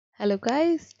Hello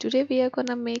guys, today we are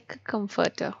gonna make a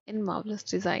comforter in Marvelous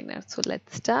Designer. So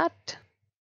let's start.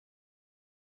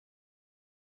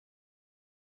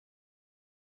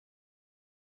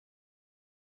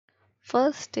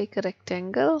 First take a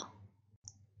rectangle.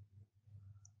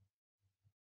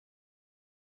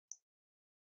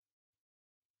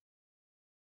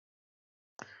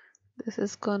 This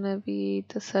is gonna be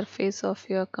the surface of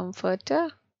your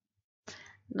comforter.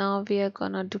 Now we are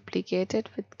gonna duplicate it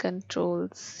with Control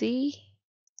C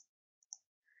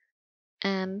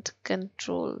and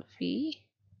Control V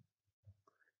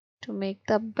to make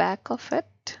the back of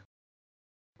it.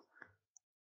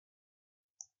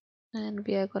 And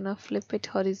we are gonna flip it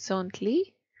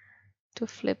horizontally to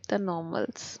flip the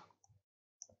normals.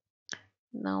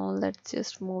 Now let's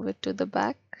just move it to the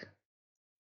back.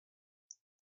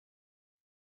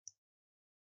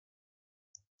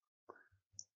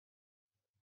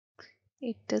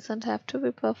 It doesn't have to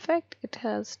be perfect, it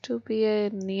has to be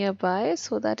a nearby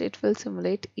so that it will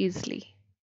simulate easily.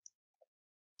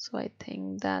 So I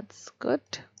think that's good.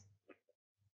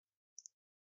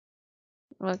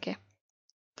 Okay.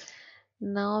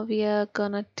 Now we are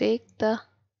gonna take the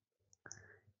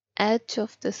edge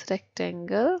of this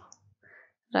rectangle,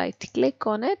 right click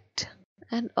on it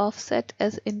and offset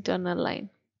as internal line.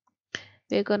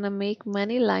 We're gonna make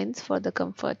many lines for the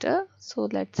comforter, so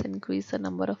let's increase the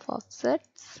number of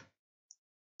offsets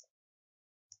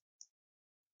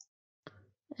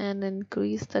and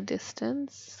increase the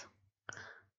distance.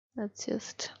 Let's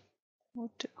just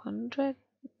go to 100.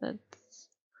 That's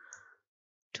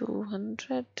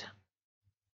 200,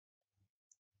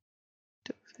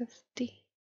 250.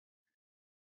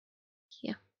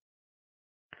 Yeah,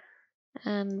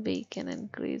 and we can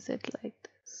increase it like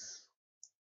this.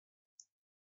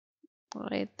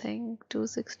 I think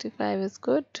 265 is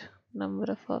good.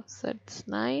 Number of offsets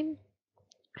 9.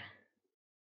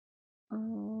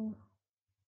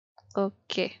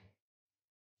 Okay.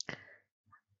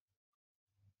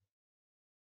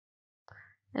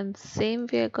 And same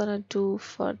we are gonna do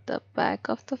for the back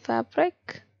of the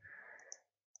fabric.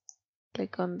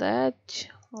 Click on the edge,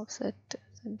 offset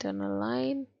internal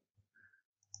line.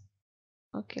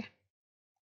 Okay.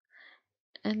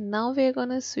 And now we are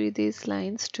gonna sew these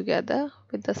lines together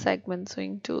with the segment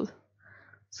sewing tool.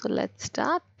 So let's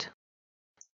start.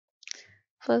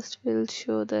 First we'll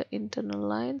show the internal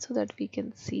lines so that we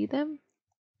can see them.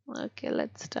 Okay,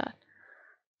 let's start.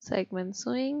 Segment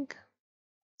sewing.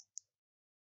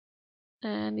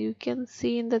 And you can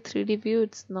see in the 3D view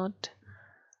it's not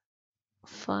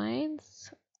fine.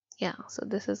 Yeah, so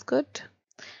this is good.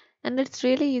 And it's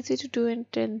really easy to do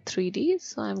it in 3D,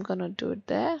 so I'm gonna do it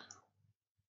there.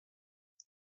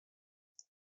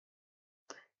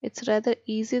 It's rather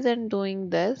easy than doing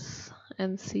this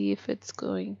and see if it's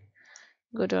going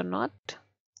good or not.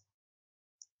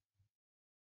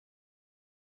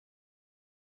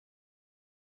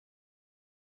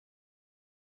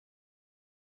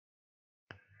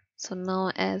 So now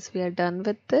as we are done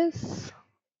with this,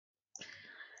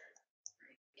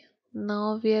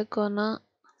 now we are gonna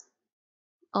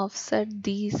offset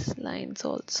these lines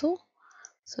also.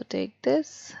 So take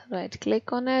this, right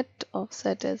click on it,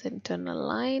 offset as internal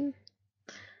line,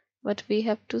 but we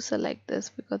have to select this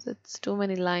because it's too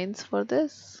many lines for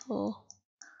this, so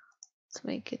let's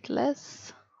make it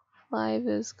less. 5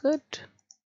 is good,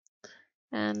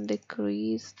 and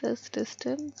decrease this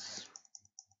distance.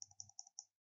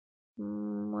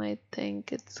 I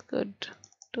think it's good,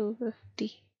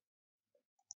 250.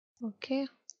 Okay,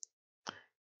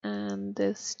 and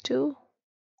this too.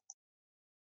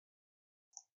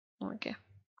 Okay,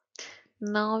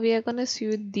 now we are gonna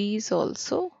sew these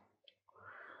also.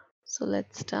 So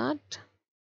let's start.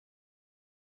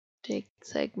 Take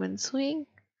segment sewing.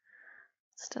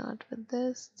 Start with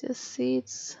this. Just see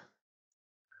it's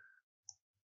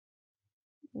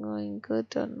going good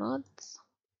or not.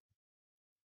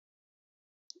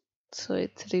 So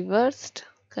it's reversed.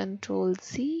 Control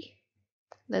C.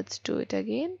 Let's do it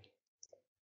again.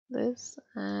 This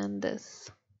and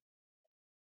this.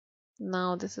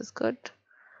 Now this is good.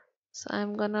 So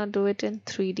I'm gonna do it in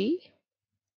 3D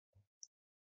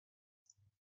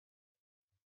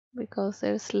because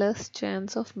there's less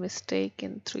chance of mistake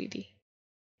in 3D.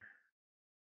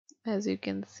 As you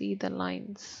can see the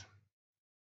lines.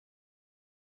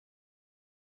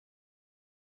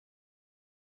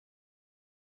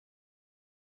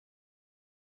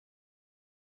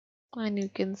 And you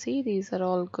can see these are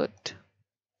all good.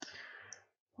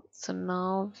 So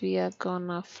now we are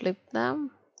gonna flip them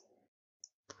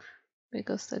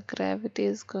because the gravity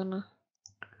is gonna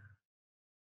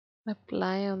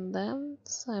apply on them.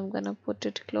 So I'm gonna put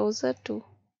it closer to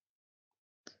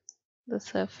the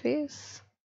surface.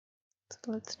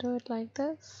 So let's do it like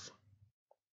this.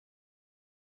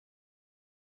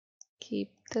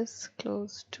 Keep this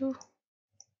close to.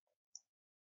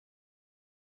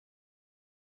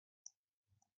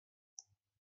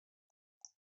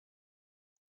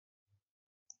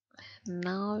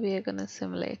 Now we are gonna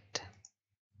simulate.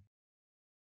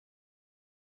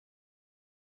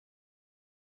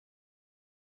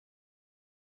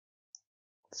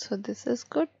 So this is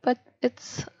good, but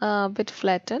it's a bit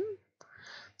flattened.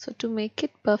 So to make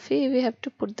it puffy, we have to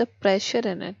put the pressure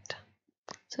in it.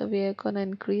 So we are gonna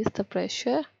increase the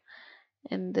pressure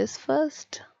in this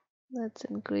first. Let's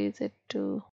increase it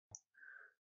to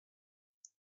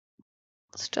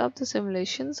stop the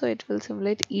simulation so it will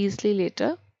simulate easily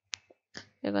later.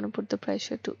 We're gonna put the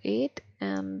pressure to 8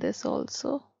 and this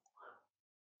also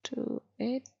to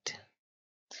 8.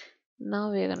 Now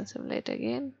we're gonna simulate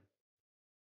again.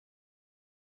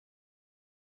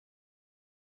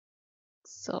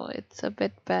 So it's a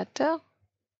bit better.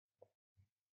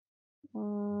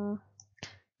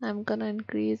 I'm gonna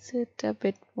increase it a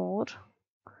bit more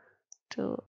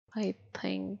to, I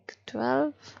think,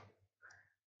 12.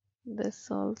 This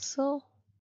also.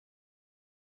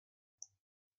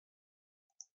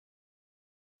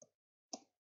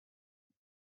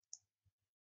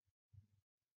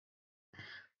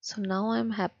 So now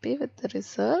I'm happy with the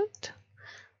result.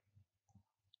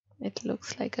 It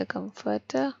looks like a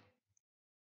comforter.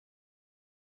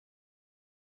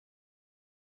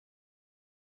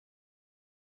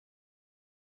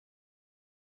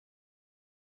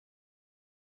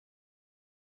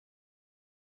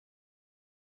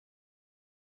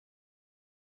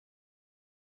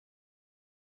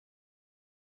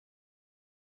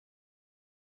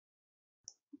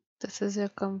 This is your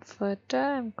comforter.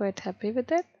 I'm quite happy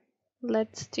with it.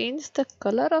 Let's change the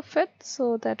color of it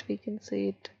so that we can see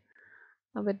it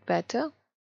a bit better.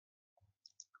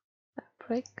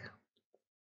 Fabric.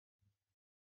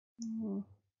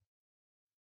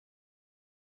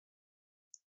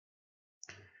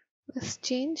 Let's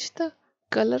change the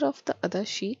color of the other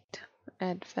sheet.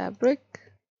 Add fabric.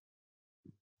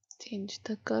 Change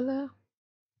the color.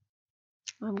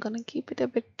 I'm gonna keep it a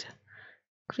bit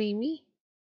creamy.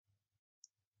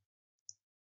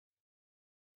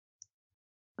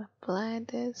 Apply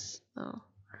this. No,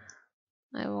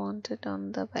 I want it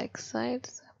on the back side.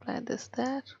 So apply this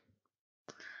there.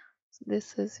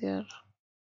 This is your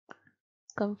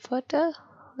comforter.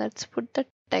 Let's put the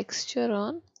texture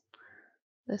on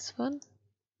this one.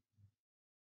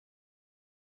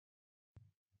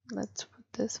 Let's put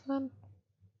this one.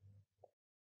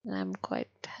 I'm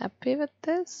quite happy with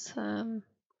this.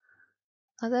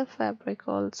 Other fabric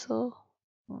also.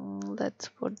 Let's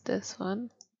put this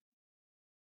one.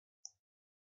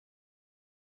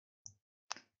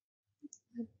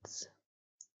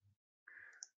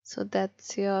 So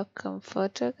that's your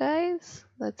comforter, guys.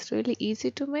 That's really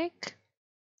easy to make.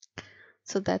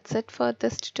 So that's it for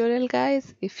this tutorial,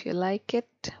 guys. If you like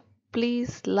it,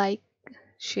 please like,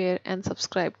 share and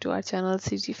subscribe to our channel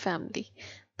CGFamily.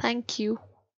 Thank you.